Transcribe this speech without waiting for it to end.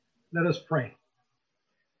Let us pray.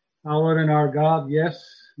 Our Lord and our God, yes,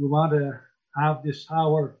 we want to have this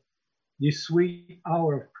hour, this sweet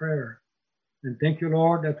hour of prayer. And thank you,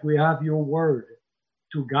 Lord, that we have your word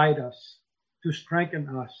to guide us, to strengthen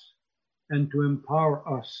us, and to empower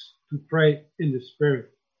us to pray in the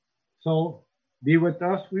Spirit. So be with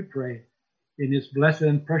us, we pray. In his blessed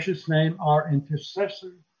and precious name, our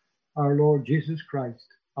intercessor, our Lord Jesus Christ.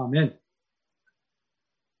 Amen.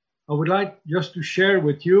 I would like just to share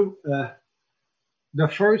with you the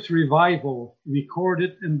first revival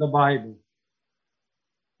recorded in the Bible.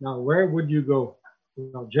 Now, where would you go?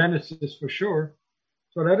 Well, Genesis for sure.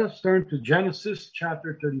 So let us turn to Genesis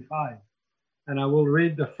chapter 35. And I will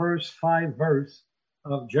read the first 5 verses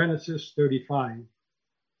of Genesis 35.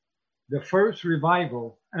 The first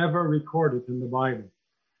revival ever recorded in the Bible.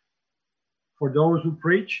 For those who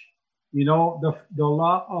preach, you know, the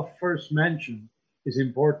law of first mention is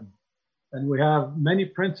important. And we have many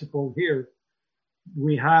principles here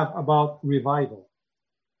we have about revival.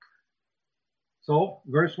 So,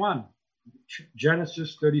 verse 1,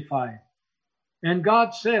 Genesis 35. And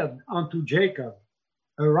God said unto Jacob,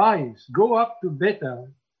 Arise, go up to Bethel,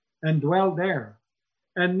 and dwell there,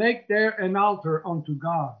 and make there an altar unto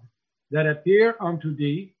God, that appear unto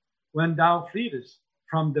thee when thou fleetest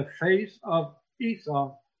from the face of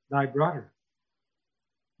Esau thy brother.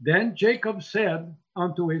 Then Jacob said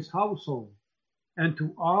unto his household, and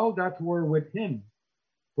to all that were with him,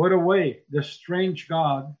 Put away the strange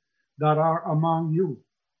God that are among you,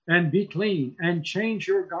 and be clean, and change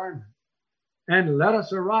your garment. And let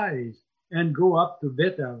us arise, and go up to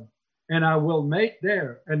Bethel, and I will make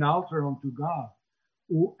there an altar unto God,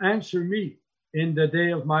 who answered me in the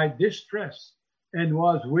day of my distress, and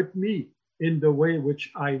was with me in the way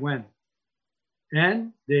which I went.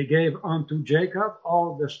 And they gave unto Jacob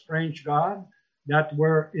all the strange gods that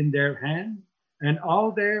were in their hand, and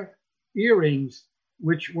all their earrings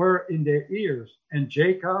which were in their ears. And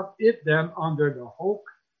Jacob hid them under the oak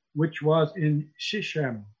which was in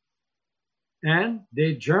Shechem. And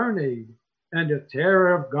they journeyed, and the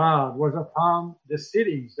terror of God was upon the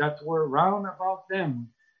cities that were round about them,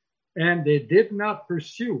 and they did not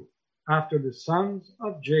pursue after the sons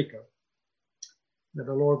of Jacob. May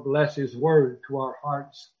the Lord bless his word to our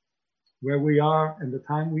hearts, where we are and the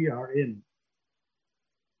time we are in.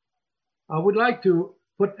 I would like to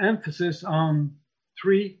put emphasis on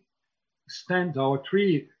 3 stanzas or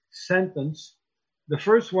 3 sentences. The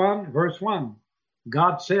first one, verse 1,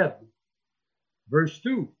 God said. Verse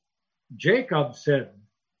 2, Jacob said.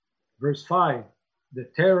 Verse 5, the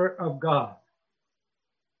terror of God.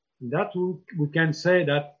 And that we can say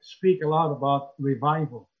that speak a lot about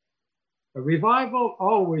revival. A revival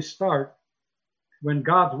always starts when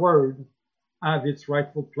God's word has its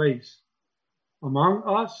rightful place among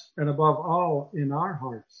us and above all in our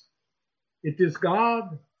hearts. It is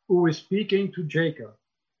God who is speaking to Jacob.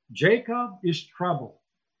 Jacob is troubled.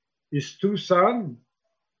 His 2 sons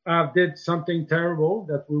did something terrible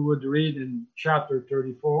that we would read in chapter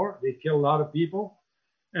 34. They killed a lot of people,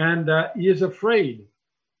 and he is afraid.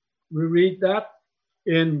 We read that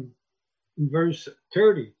in verse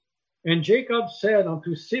 30. And Jacob said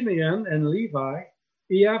unto Simeon and Levi,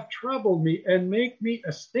 Ye have troubled me, and make me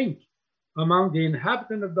a stink among the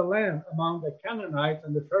inhabitants of the land, among the Canaanites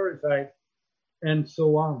and the Perizzites, and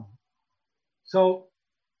so on. So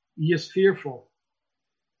he is fearful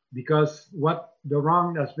because what the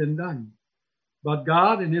wrong has been done. But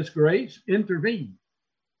God in his grace intervened.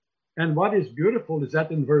 And what is beautiful is that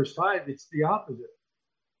in verse 5, it's the opposite.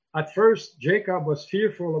 At first, Jacob was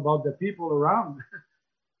fearful about the people around.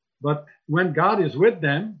 But when God is with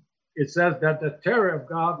them, it says that the terror of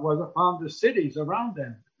God was upon the cities around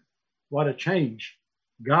them. What a change.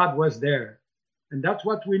 God was there. And that's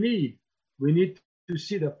what we need. We need to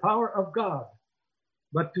see the power of God.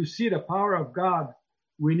 But to see the power of God,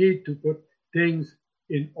 we need to put things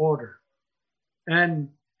in order. And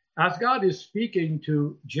as God is speaking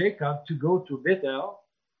to Jacob to go to Bethel,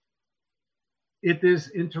 it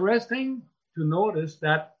is interesting to notice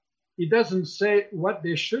that he doesn't say what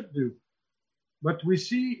they should do, but we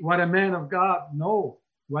see what a man of God knows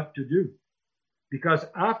what to do. Because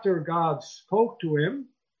after God spoke to him,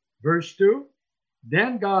 verse 2,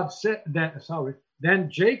 then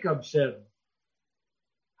Jacob said,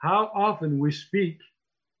 how often we speak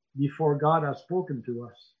before God has spoken to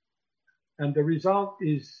us. And the result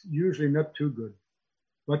is usually not too good.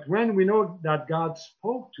 But when we know that God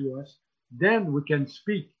spoke to us, then we can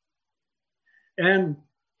speak. And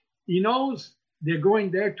he knows they're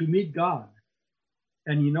going there to meet God.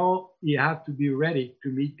 And you have to be ready to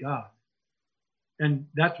meet God. And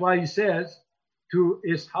that's why he says to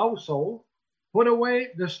his household, put away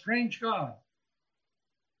the strange God.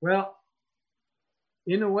 Well,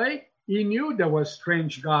 in a way, he knew there was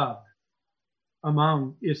strange God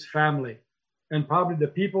among his family, and probably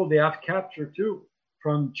the people they have captured too,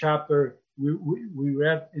 from chapter we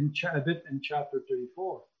read a bit in chapter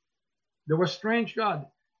 34. There was strange God.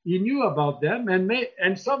 He knew about them,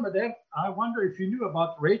 and some of them, I wonder if he knew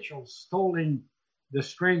about Rachel stealing the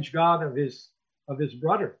strange God of his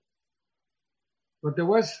brother. But there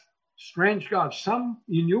was strange gods. Some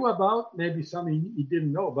he knew about, maybe some he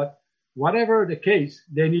didn't know. But whatever the case,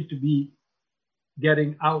 they need to be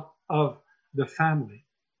getting out of the family.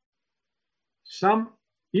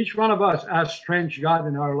 Each one of us has strange God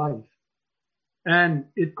in our life. And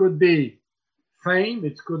it could be fame,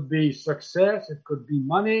 it could be success, it could be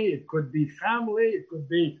money, it could be family, it could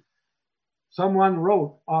be someone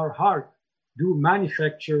wrote, our heart do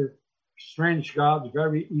manufacture strange gods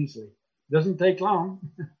very easily. Doesn't take long.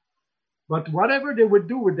 But whatever they would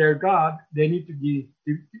do with their God, they need to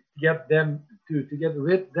get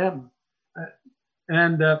rid of them.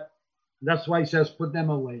 That's why he says, put them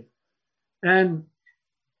away. And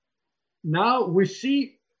now we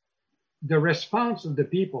see the response of the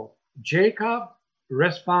people. Jacob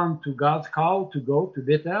respond to God's call to go to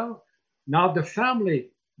Bethel. Now the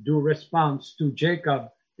family do response to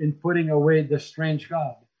Jacob in putting away the strange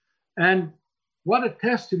God. And what a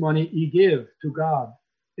testimony he gave to God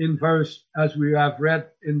in verse, as we have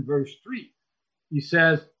read in verse 3. He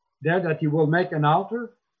says there that he will make an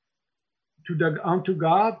altar unto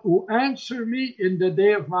God who answered me in the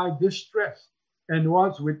day of my distress and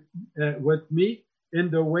was with me in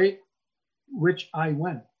the way which I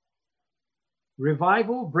went.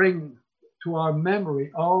 Revival bring to our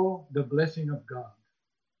memory all the blessing of God.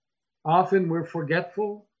 Often we're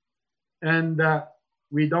forgetful and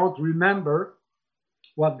we don't remember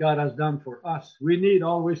what God has done for us. We need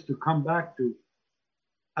always to come back to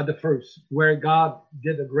at the first, where God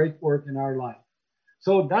did a great work in our life.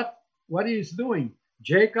 So that's what he's doing.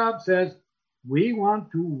 Jacob says, we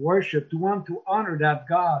want to worship, to want to honor that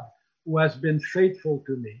God who has been faithful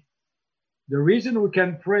to me. The reason we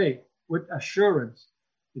can pray with assurance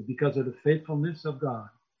is because of the faithfulness of God.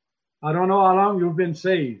 I don't know how long you've been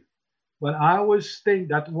saved, but I always think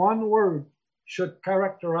that one word should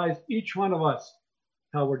characterize each one of us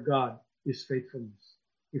toward God is faithfulness.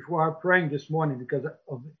 If we are praying this morning because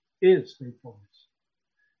of his faithfulness.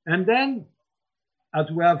 And then, as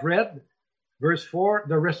we have read, verse 4,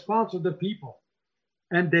 the response of the people.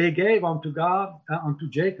 And they gave unto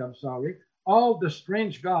Jacob, all the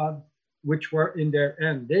strange gods which were in their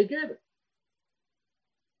hand. They gave it.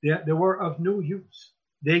 They were of no use.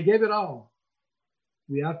 They gave it all.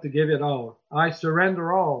 We have to give it all. I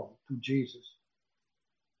surrender all to Jesus.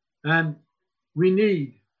 And we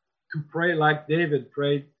need to pray like David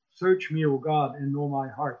prayed, search me, O God, and know my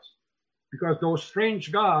heart. Because those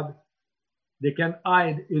strange gods, they can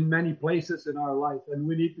hide in many places in our life. And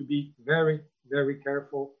we need to be very, very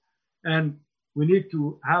careful. And we need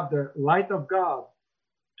to have the light of God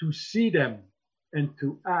to see them and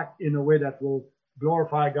to act in a way that will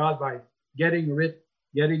glorify God by getting rid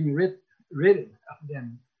of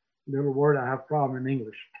them. Little word I have problem in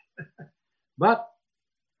English.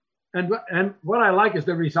 And what I like is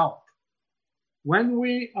the result. When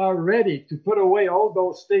we are ready to put away all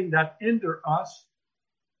those things that hinder us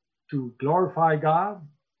to glorify God,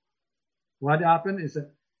 what happened is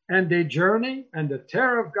that, and they journeyed, and the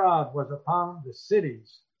terror of God was upon the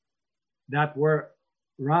cities that were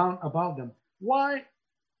round about them. Why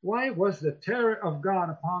was the terror of God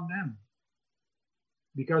upon them?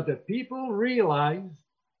 Because the people realized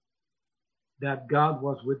that God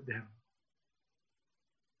was with them.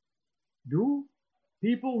 Do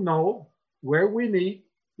people know where we meet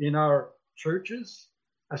in our churches,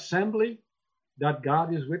 assembly, that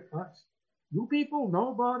God is with us? Do people know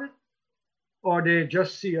about it? Or they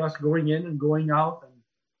just see us going in and going out and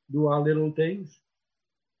do our little things?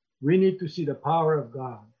 We need to see the power of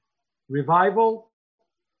God. Revival,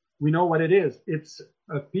 we know what it is. It's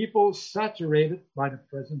a people saturated by the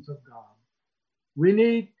presence of God.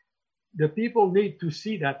 The people need to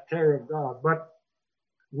see that terror of God, but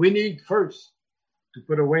we need first to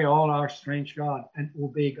put away all our strange God and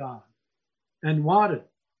obey God, and wanted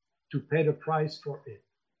to pay the price for it.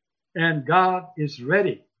 And God is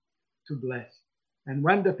ready to bless. And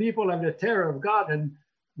when the people have the terror of God, and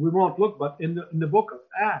we won't look, but in the book of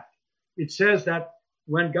Acts, it says that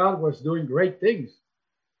when God was doing great things,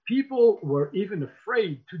 people were even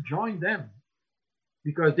afraid to join them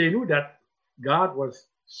because they knew that God was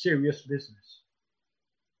serious business.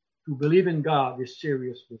 To believe in God is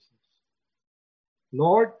serious business.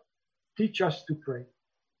 Lord, teach us to pray.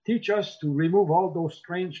 Teach us to remove all those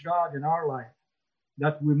strange gods in our life,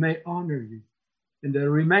 that we may honor you in the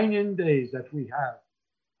remaining days that we have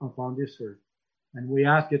upon this earth. And we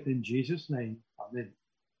ask it in Jesus' name. Amen.